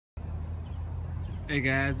Hey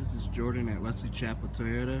guys, this is Jordan at Wesley Chapel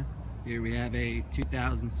Toyota. Here we have a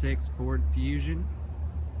 2006 Ford Fusion.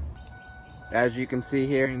 As you can see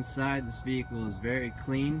here inside, this vehicle is very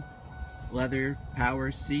clean. Leather power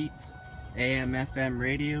seats, AM/FM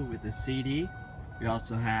radio with a CD. We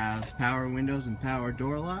also have power windows and power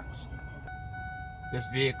door locks. This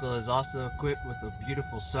vehicle is also equipped with a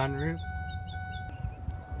beautiful sunroof.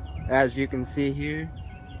 As you can see here,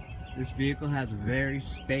 this vehicle has a very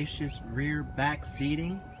spacious rear back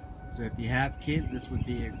seating, so if you have kids, this would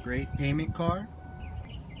be a great payment car.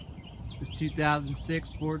 This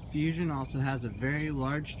 2006 Ford Fusion also has a very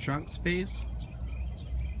large trunk space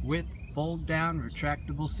with fold-down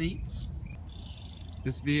retractable seats.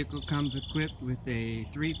 This vehicle comes equipped with a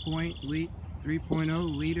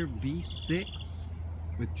 3.0 liter V6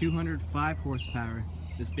 with 205 horsepower.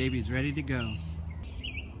 This baby is ready to go.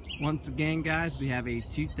 Once again guys, we have a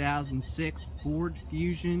 2006 Ford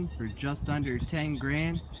Fusion for just under 10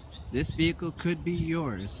 grand. This vehicle could be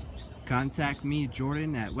yours. Contact me,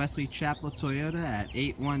 Jordan, at Wesley Chapel Toyota at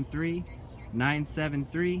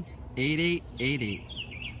 813-973-8888.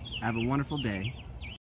 Have a wonderful day.